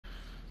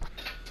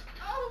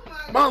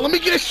Mom, let me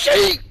get a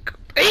shake.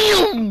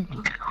 Damn.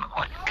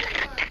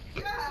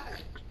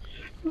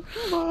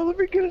 Mom, let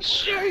me get a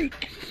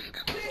shake.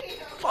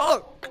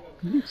 Fuck.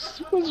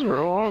 What's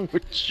wrong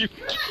with you?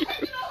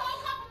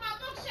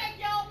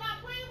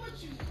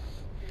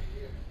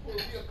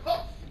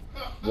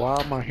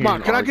 Why am I hearing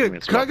Mom, can I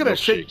arguments get about a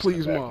shake, milkshakes in the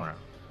please, Mom? background?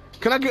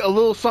 Can I get a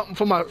little something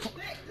for my?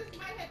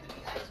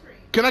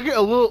 Can I get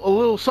a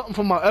little something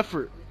for my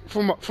effort,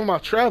 for my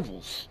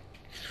travels?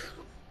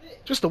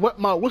 Just to wet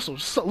my whistle,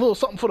 just a little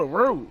something for the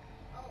road.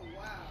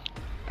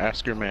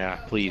 Ask her, may I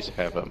please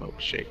have a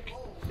milkshake,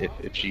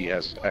 if she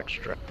has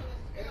extra.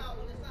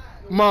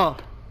 Mom,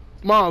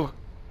 can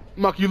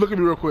you look at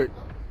me real quick?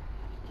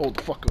 Hold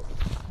the fuck up.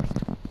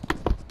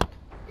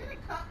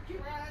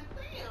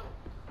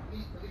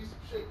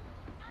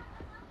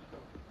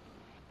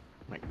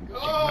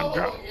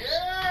 Oh,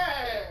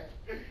 yeah!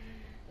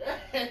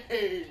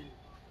 Hey!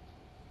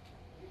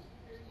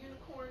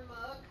 Unicorn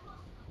mug.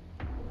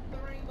 The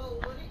rainbow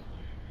on it.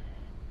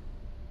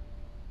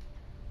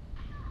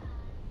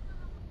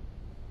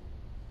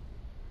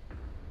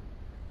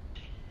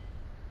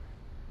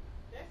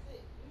 That's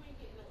it. You ain't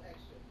getting no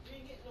extra. You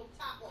ain't getting no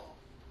top off.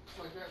 Just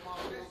like that, Mom.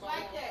 Just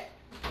like that.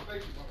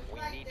 Thank you, Mom. We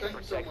need to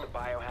protect the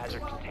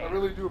biohazard container. I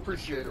really do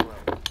appreciate it,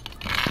 man.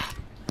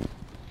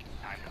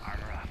 Time to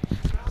armor up.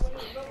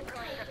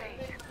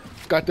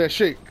 Got that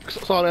shake.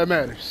 That's all that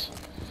matters.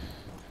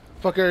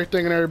 Fuck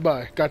everything and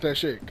everybody. Got that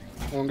shake.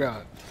 On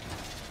God.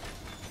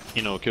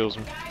 You know what kills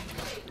me?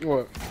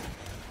 What?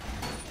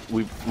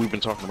 We've been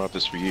talking about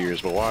this for years,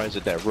 but why is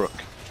it that Rook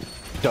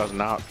does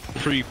not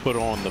pre-put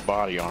on the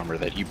body armor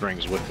that he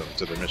brings with him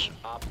to the mission?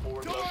 Op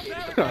 4 located the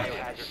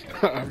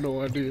biohazard I have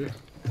no idea.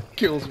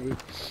 Kills me.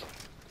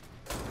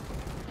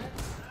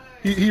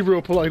 He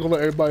real polite. Gonna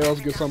let everybody else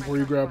get something before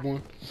you grab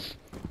one.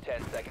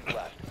 10 seconds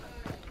left.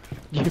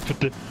 Yeah,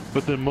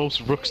 but then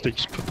most Rooks, they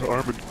just put the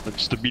armor and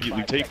just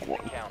immediately 5 take seconds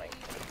one. and counting.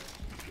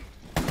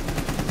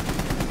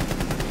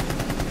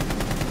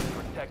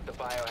 Protect the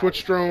biohazard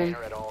Twitch drone.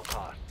 container at all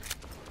costs.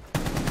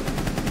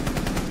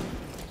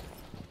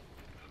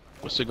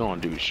 What's it gonna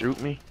do? Shoot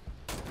me?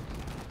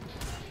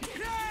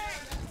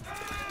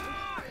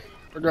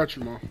 I got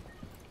you, Mom.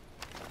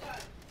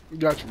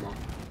 Got you, Mom.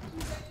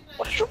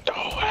 What you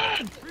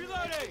doing?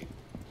 Reloading!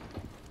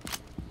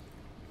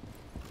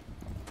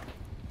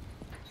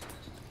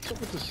 What's up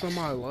with the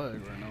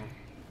semi-lag right now?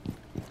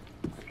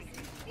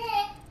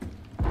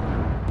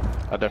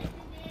 I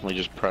definitely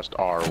just pressed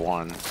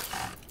R1,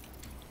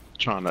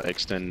 trying to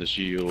extend the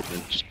shield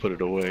and just put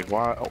it away.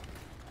 Why?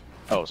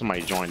 Oh,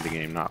 somebody joined the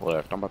game, not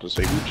left. I'm about to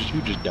say,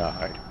 who just died?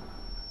 I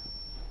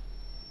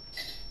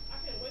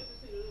can't wait to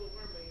see the Little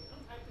Mermaid. I'm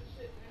hyping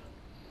shit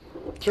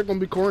now. Check gonna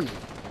be corny. But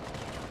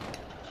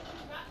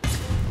I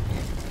still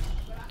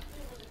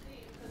want to see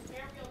it because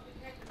Ariel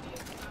didn't have to be a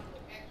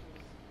phenomenal actress.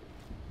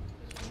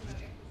 Because she's not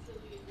acting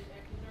silly and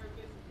acting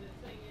nervous and then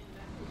singing.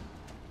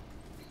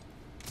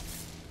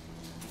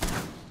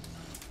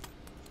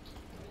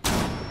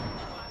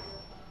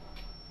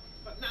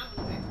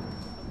 Phenomenal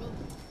actress.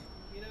 Ability,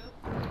 you know?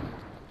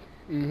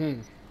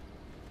 Mm-hmm.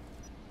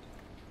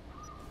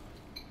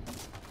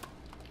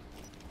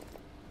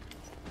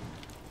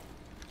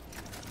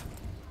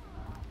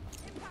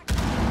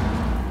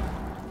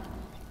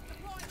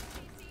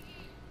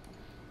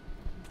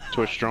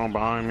 Twitch drone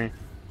behind me.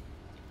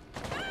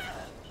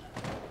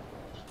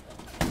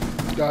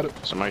 Got it.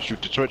 Somebody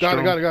shoot the Twitch Got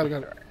drone. it. I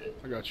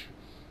got you.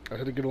 I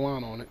had to get a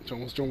line on it.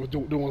 John was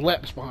doing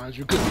laps behind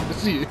you. Couldn't even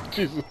see it.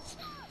 Jesus.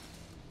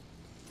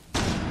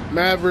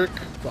 Maverick.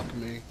 Fuck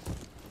me.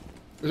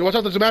 Watch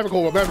out, there's a Maverick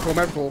hole.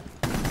 Maverick hole.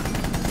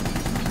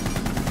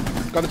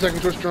 Got the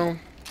second Twitch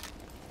drone.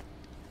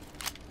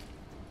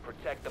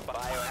 Protect the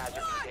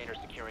biohazard container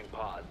securing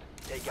pods.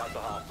 Take out the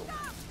hostile.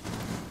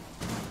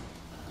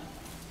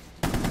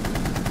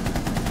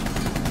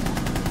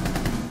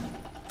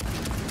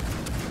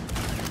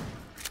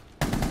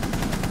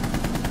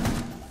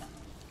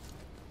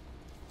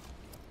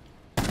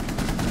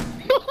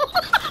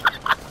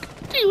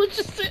 He was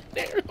just sitting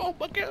there. Oh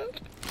my God.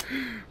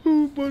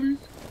 Oh, buddy.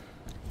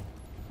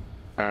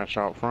 Ash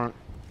out front.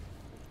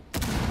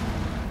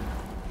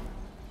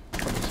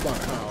 Spot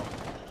how.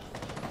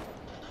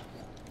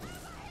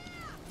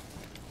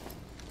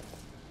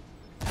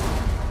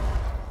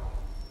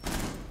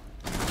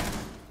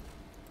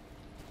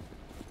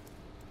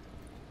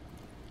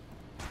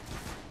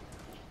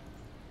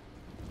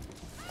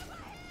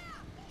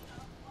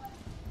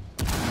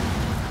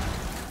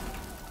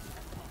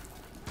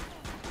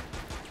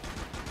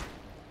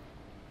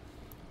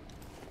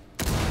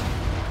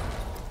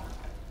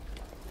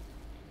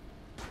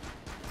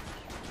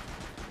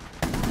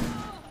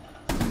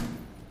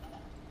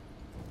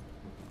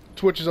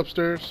 Twitch is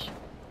upstairs.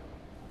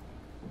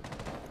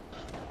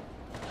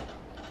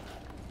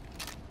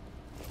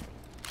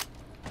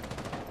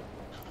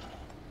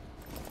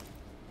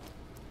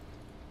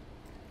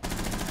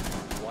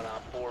 One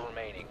op 4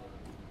 remaining.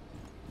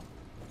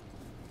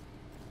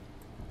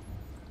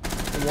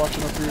 I'm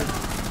watching up here.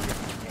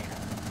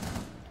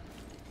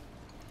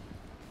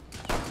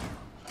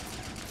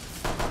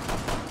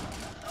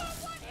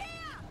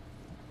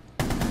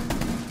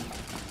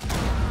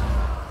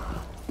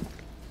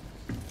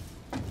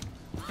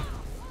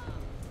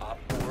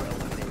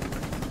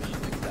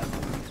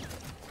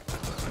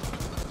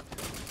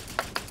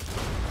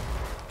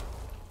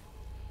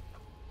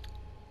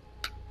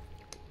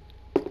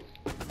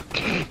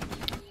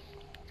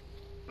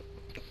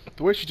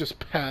 The way she just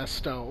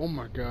passed out. Oh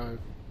my god.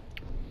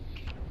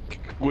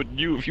 Wouldn't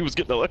you if you was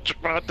getting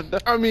electrified to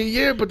death? I mean,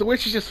 yeah, but the way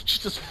she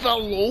just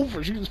fell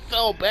over. She just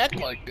fell back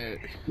like that.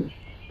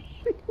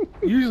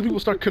 Usually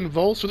people start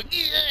convulsing,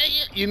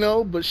 like, you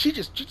know, but she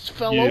just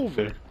fell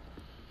over.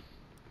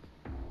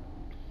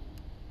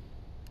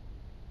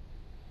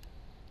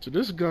 So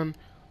this gun,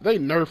 they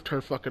nerfed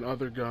her fucking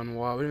other gun.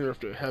 Wow, they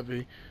nerfed it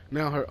heavy.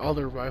 Now her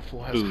other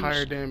rifle has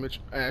higher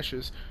damage.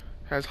 Ashes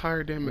has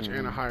higher damage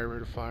and a higher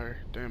rate of fire.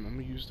 Damn, I'm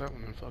gonna use that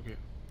one then. Fuck it.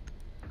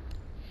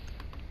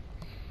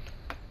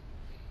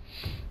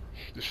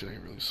 This shit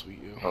ain't really sweet,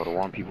 yo. Oh, the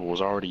one people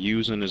was already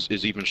using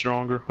is even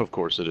stronger? Of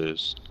course it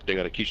is. They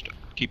gotta keep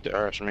the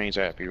ass remains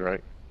happy,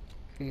 right?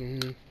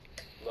 Mm-hmm.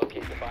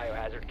 Locate the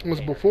biohazard It was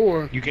container.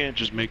 before. You can't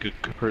just make a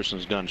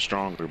person's gun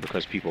stronger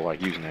because people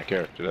like using that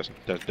character.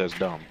 That's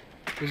dumb.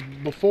 It was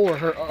before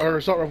her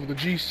assault rifle, the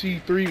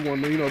GC3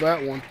 one. You know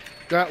that one.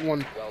 That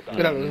one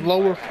it had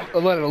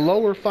a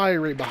lower fire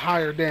rate but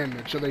higher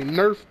damage. So they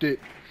nerfed it,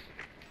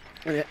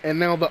 and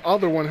now the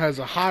other one has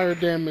a higher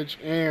damage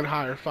and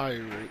higher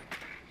fire rate.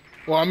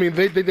 Well, I mean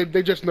they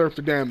just nerfed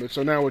the damage,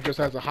 so now it just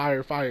has a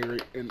higher fire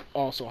rate and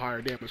also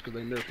higher damage because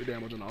they nerfed the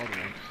damage on the other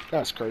one.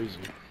 That's crazy.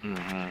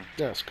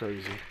 That's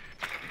crazy.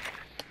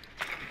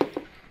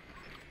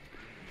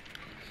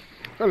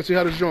 Trying to see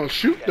how this joint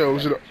shoot though.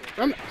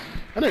 I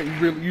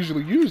didn't really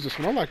usually use this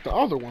one. I like the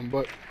other one,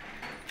 but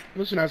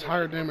this one has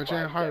higher damage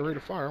and higher rate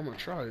of fire. I'm gonna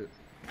try it.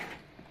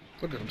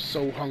 Look at him,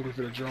 so hungry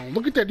for the drone.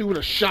 Look at that dude with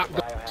a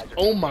shotgun.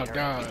 Oh my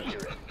god.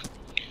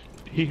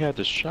 He had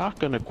the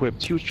shotgun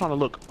equipped. He was trying to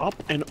look up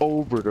and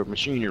over the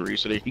machinery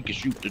so that he could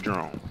shoot the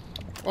drone.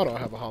 Why do I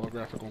have a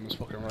holographic on this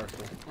fucking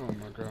rifle? Oh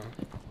my god.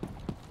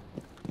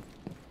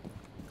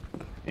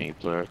 Ain't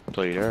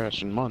played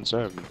ass in months,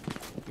 have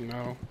you?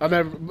 No, I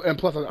never. And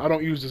plus, I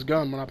don't use this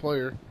gun when I play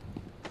her.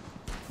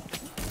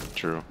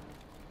 True.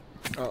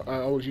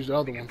 I always use the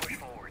other one.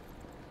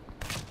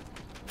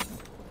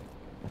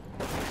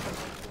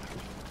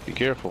 Be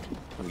careful.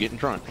 I'm getting in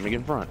front. Let me get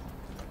in front.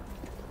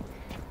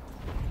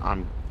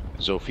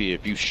 Sophia,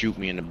 if you shoot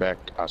me in the back,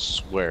 I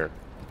swear.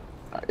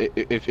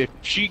 If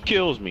she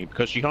kills me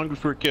because she's hungry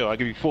for a kill, I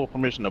give you full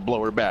permission to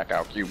blow her back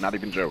out, Q. Not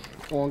even joking.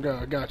 Oh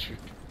god, I got you.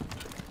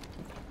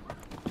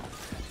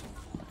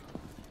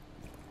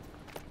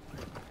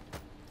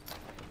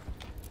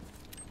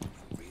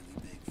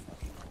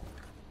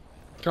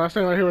 Can I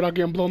stand right here without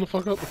getting blown the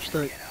fuck up? What you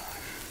think?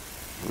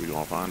 We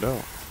gonna find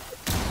out.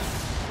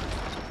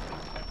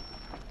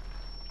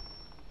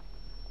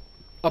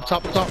 Up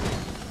top, up top.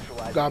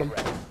 Got him.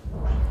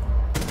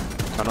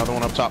 Another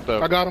one up top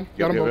though. I got him.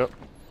 Got him both.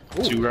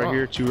 Ooh, Two right wow.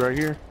 here, two right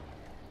here.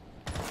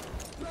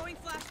 Throwing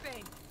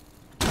flashbang.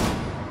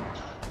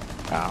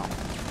 Ow.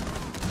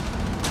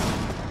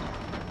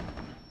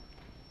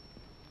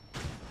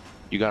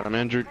 You got him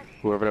injured?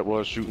 Whoever that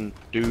was shooting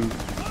dude.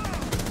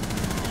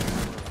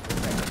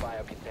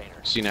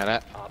 See now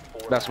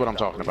that's what I'm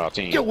talking about,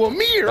 team. Yo,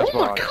 Amir! That's Oh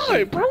my what I god,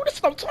 see. bro,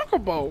 that's what I'm talking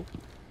about.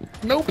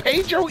 No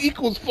Pedro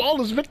equals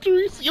flawless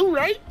victories? You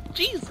right?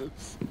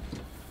 Jesus.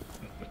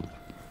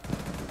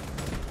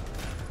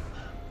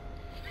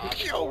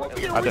 Yo,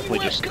 Amir, I definitely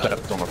just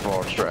stepped on a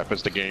frog strap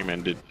as the game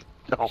ended.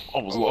 I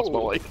almost lost my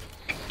life.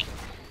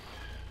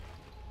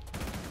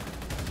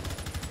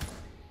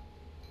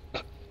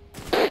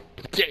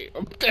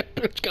 Damn, that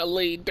bitch got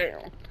laid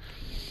down.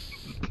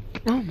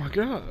 Oh my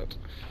god.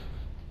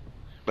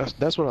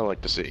 That's what I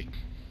like to see.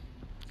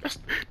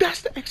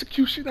 That's the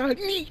execution I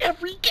need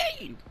every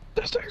game.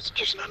 That's the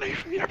execution I need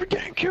from every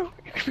game, Q.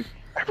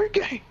 Every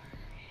game.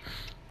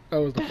 That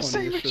was the That funniest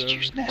same shit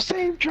execution, that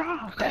same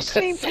drive, that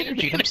same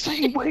energy, them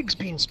same wigs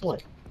being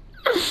split.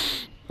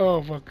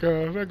 Oh my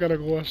god, I gotta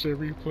go watch that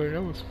replay.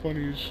 That was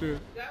funny as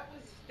shit. That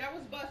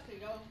was busted,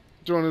 yo.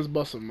 Join this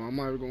busting, man. I'm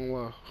not even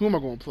gonna lie. Who am I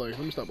gonna play? Let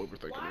me stop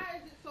overthinking Why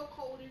it. is it so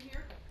cold in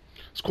here?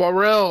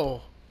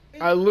 Squirrel.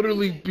 I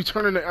literally freezing.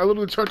 turned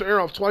the air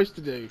off twice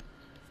today.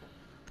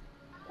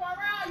 Quarrel,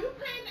 you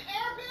paying the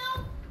air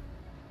bill?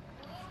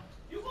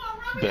 You gonna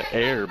run me The that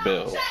air $7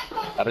 bill. check?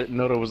 I didn't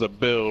know there was a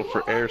bill You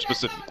for gonna run air me that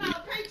specifically.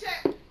 $7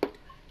 paycheck?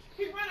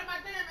 Keep running my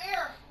damn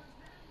air.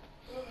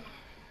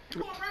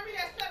 You gonna run me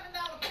that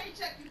 $7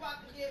 paycheck you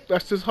about to get?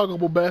 That's this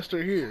huggable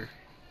bastard here.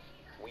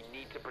 We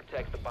need to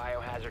protect the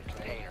biohazard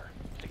container.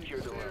 Secure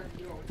the room.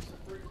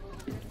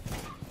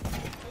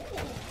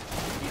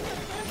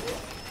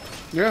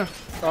 Yeah.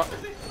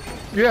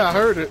 Yeah, I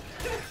heard it.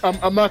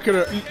 I'm not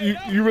gonna.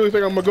 You really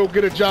think I'm gonna go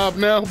get a job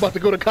now? I'm about to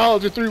go to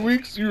college in 3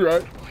 weeks? You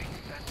right?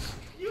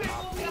 You ain't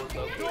gonna be up to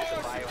Locate your the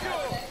door.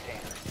 biohazard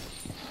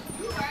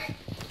container.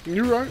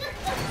 You right?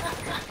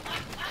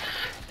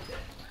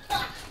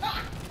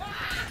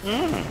 You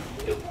right?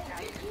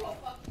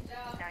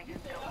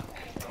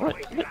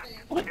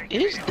 What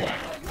is that?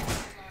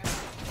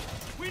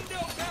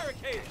 Window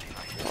barricade.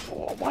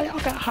 Why y'all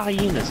got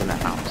hyenas in the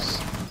house?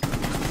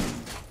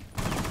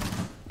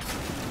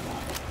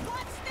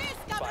 What's this,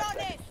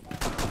 cabrones?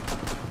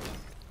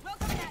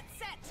 Welcome to that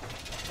set.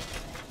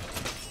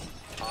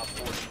 Op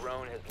 4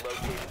 drone has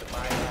located the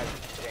biohazard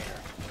container.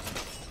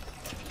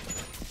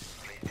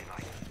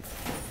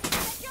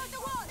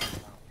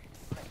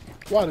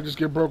 Why did it just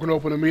get broken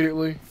open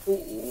immediately? Ugh,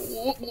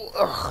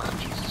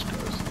 Jesus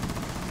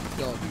Christ.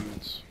 Y'all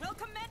dudes.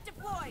 Welcome men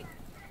deployed.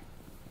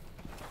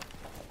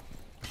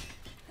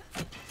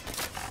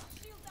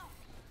 Shield up.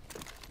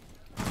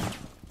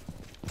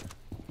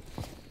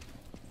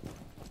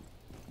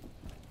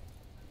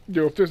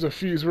 Yo, if there's a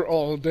fuse, we're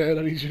all dead.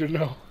 I need you to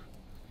know.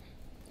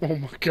 Oh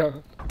my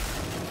god.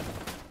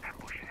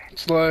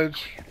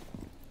 Sledge.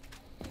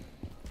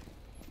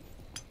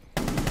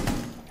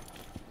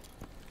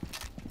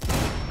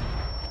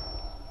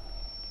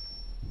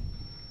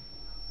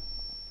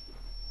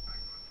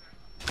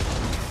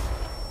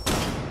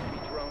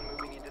 Drone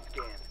moving into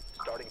scan.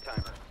 Starting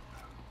timer.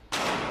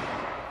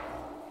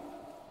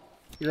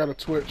 You got a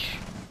twitch.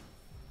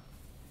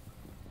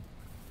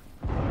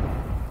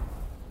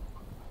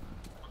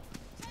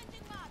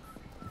 Changing maps.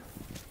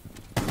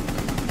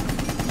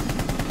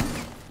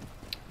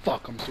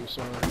 Fuck, I'm so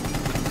sorry.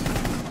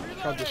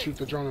 Tried to shoot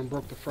the drone and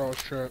broke the frost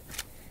trap.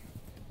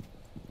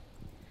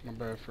 My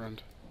bad,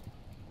 friend.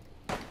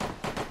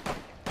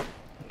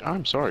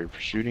 I'm sorry for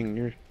shooting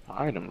your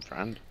item,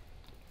 friend.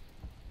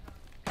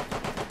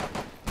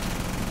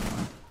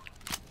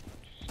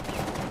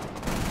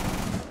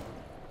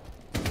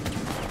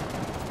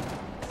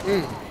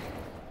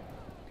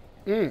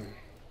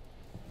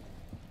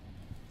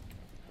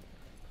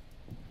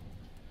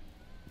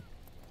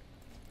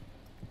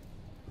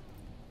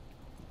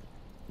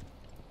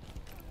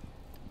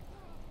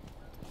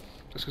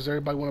 Just because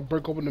everybody want to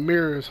break open the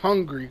mirror is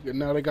hungry, and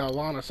now they got a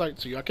line of sight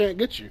to you. I can't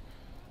get you.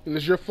 And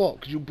it's your fault,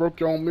 because you broke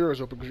your own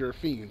mirrors open because you're a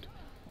fiend.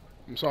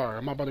 I'm sorry.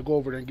 I'm not about to go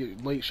over there and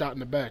get late shot in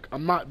the back.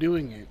 I'm not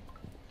doing it.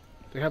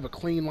 They have a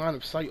clean line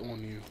of sight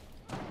on you.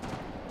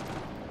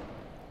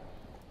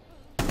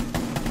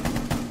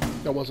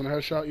 That wasn't a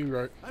headshot? You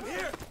right. I'm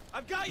here!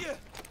 I've got you!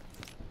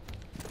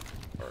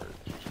 Alright,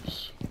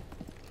 Jesus.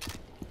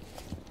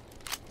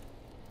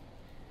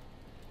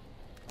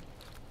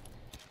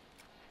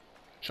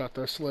 Shot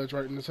that sledge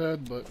right in his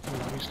head, but you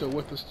know, he's still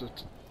with us to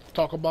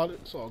talk about it.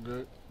 It's all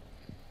good.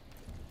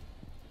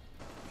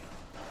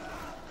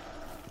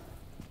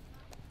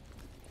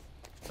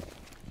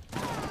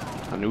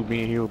 I knew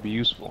being here would be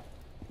useful.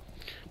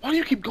 Why do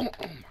you keep going?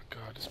 Oh my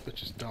god, this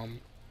bitch is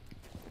dumb.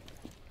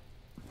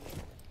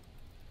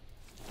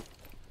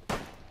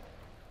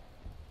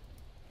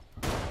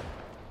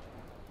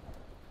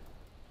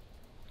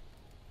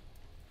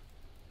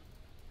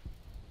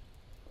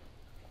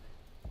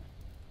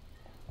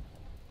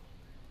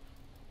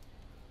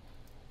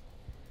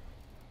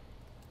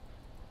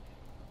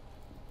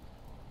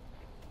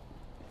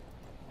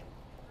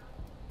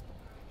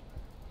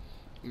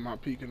 I'm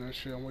not peeking that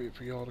shit. I'm waiting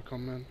for y'all to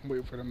come in. I'm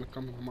waiting for them to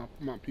come in. I'm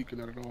not peeking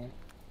that at all.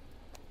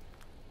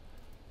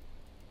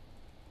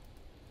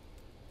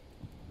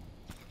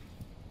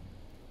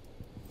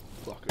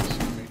 Fuck it,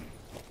 see me.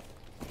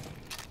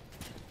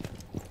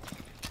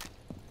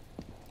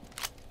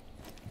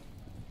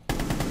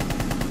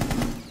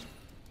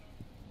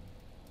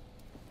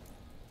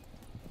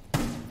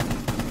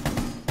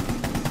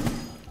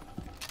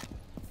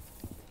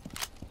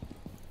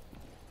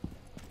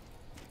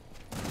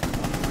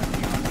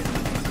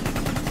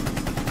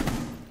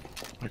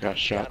 I got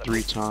shot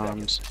 3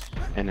 times,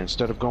 and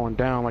instead of going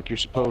down like you're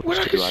supposed Where'd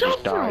I to, get I shot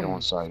just died from?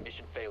 on sight.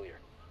 Mission failure.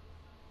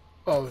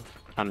 Oh,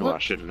 I knew what? I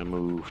shouldn't have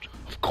moved.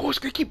 Of course,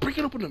 they keep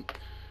breaking open them.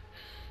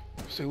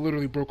 So they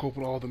literally broke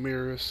open all the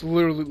mirrors.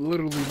 Literally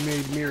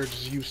made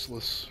mirrors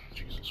useless.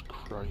 Jesus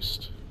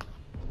Christ.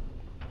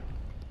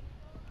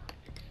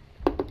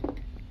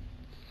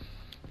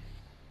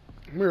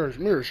 Mirrors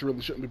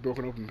really shouldn't be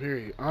broken open,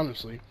 period.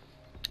 Honestly.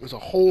 There's a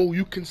hole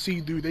you can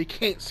see through, they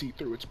can't see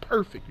through. It's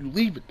perfect. You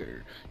leave it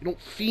there. You don't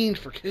fiend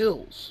for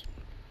kills.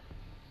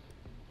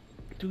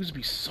 Dudes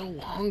be so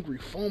hungry,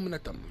 foaming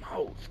at the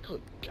mouth.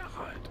 Good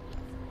God.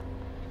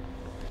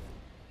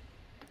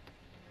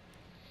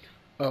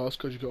 Oh, it's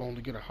because you can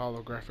only get a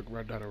holographic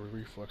red dot or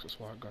reflex. That's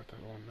why I got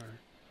that on there.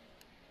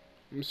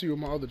 Let me see what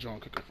my other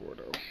John kicking for,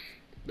 though.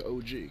 The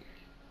OG.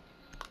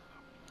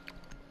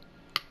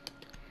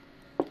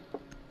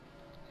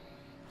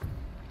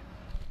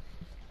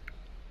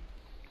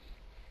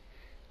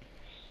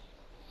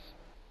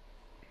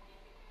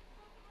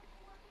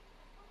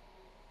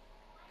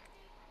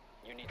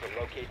 You need to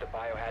locate the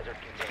biohazard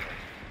container.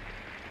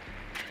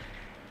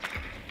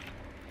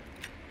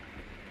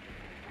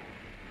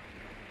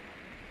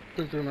 I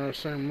think they're in the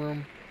same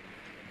room.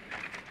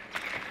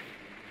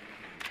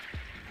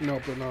 No,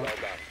 they're not. Well done.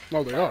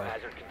 No, they are.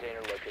 Biohazard container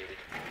located.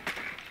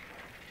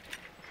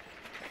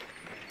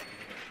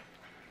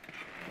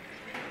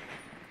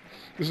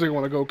 This nigga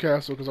want to go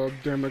castle because I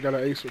damn near got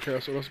an ace with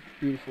castle. That's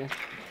beautiful.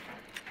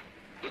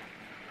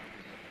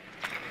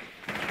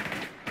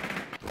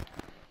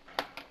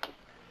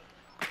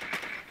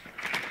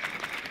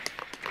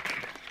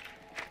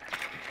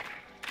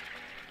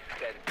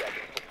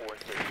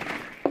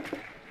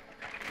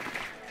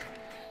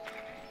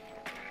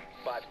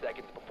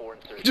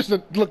 Just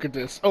look at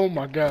this. Oh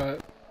my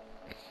god.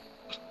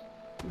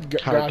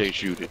 How did they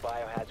shoot it?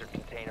 Biohazard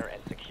container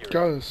and secure.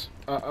 Guys,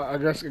 I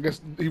guess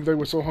they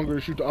were so hungry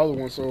to shoot the other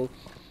one, so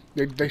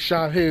They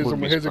shot his, Wouldn't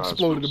and when be his surprised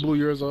exploded, if it it blew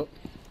yours up.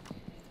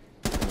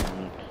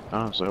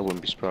 Honestly, I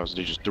wouldn't be surprised if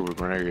they just threw a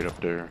grenade up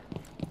there.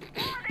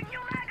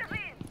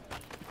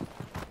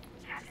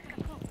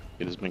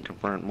 It has been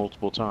confirmed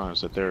multiple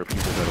times that there are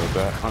people that are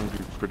that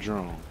hungry for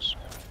drones.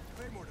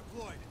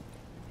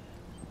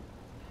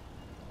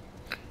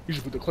 You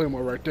should put the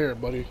Claymore right there,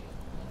 buddy.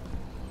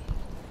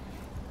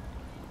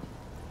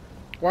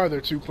 Why are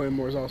there two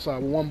Claymores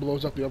outside? When one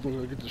blows up, the other one's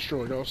gonna get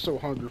destroyed. I was so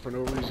hungry for no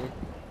reason.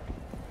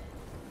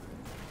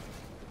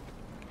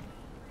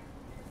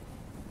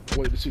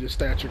 Wait to see the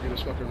statue get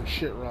his fucking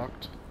shit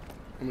rocked.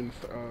 I mean,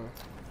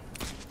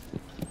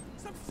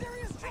 Some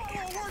serious trouble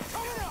work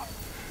coming up.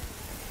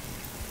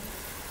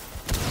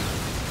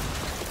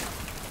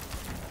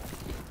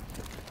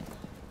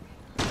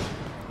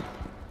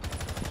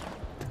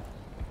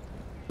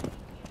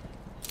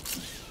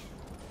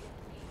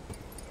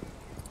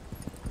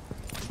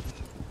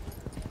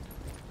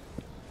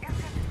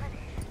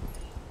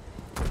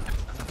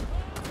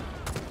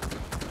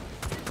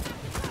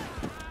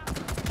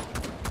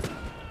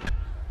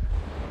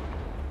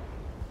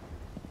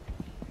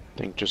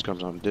 Think just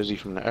because I'm dizzy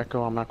from the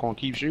echo, I'm not gonna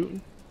keep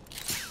shooting.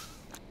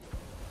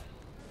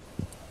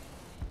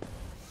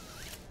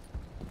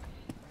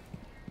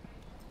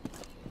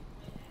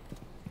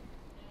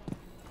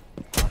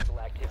 Hostile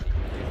activity.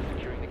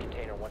 Securing the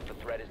container once the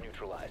threat is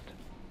neutralized.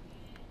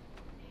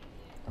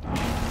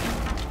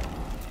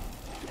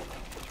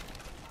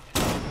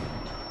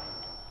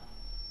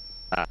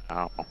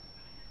 Ow.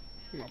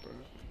 not bad.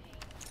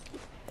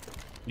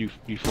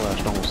 You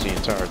flashed almost the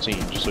entire team,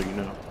 just so you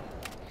know.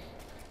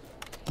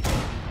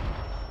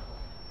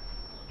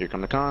 Here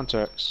come the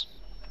contacts.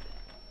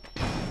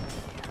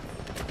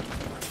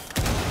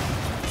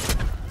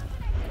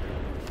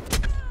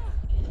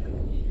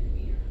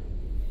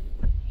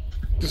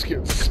 Just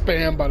getting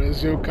spammed by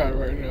this yokai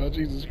right now.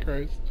 Jesus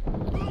Christ. Op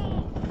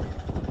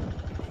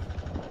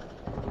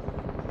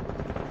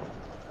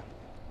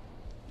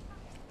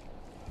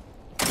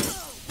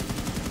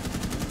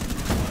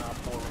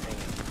 4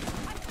 remaining.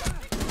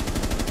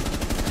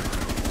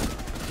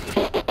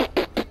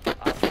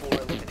 Op 4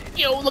 eliminated.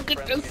 Yo, look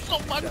at this!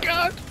 Oh my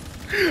god!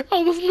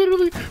 I was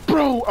literally,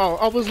 bro. Oh,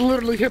 I was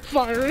literally hip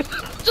firing.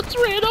 Just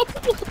ran up.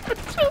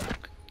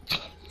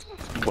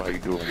 Why you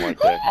doing like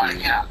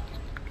that,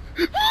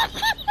 dude?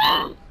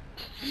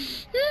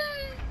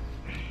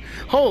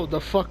 Hold the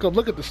fuck up.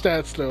 Look at the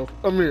stats though.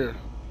 I'm here.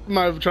 I'm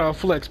not even trying to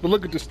flex, but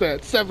look at the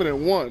stats.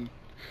 7-1.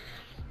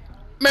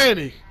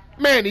 Manny,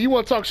 you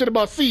want to talk shit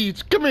about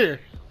Siege? Come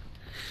here.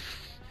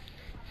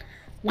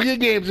 Where your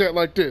games at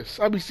like this?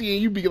 I be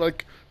seeing you be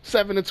like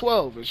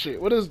 7-12 and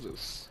shit. What is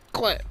this?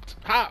 Clapped.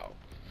 How?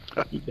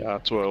 He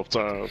died 12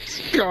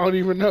 times. I don't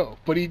even know,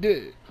 but he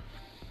did.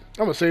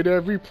 I'm gonna say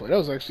that replay. That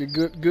was actually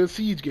a good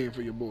Siege game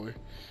for your boy.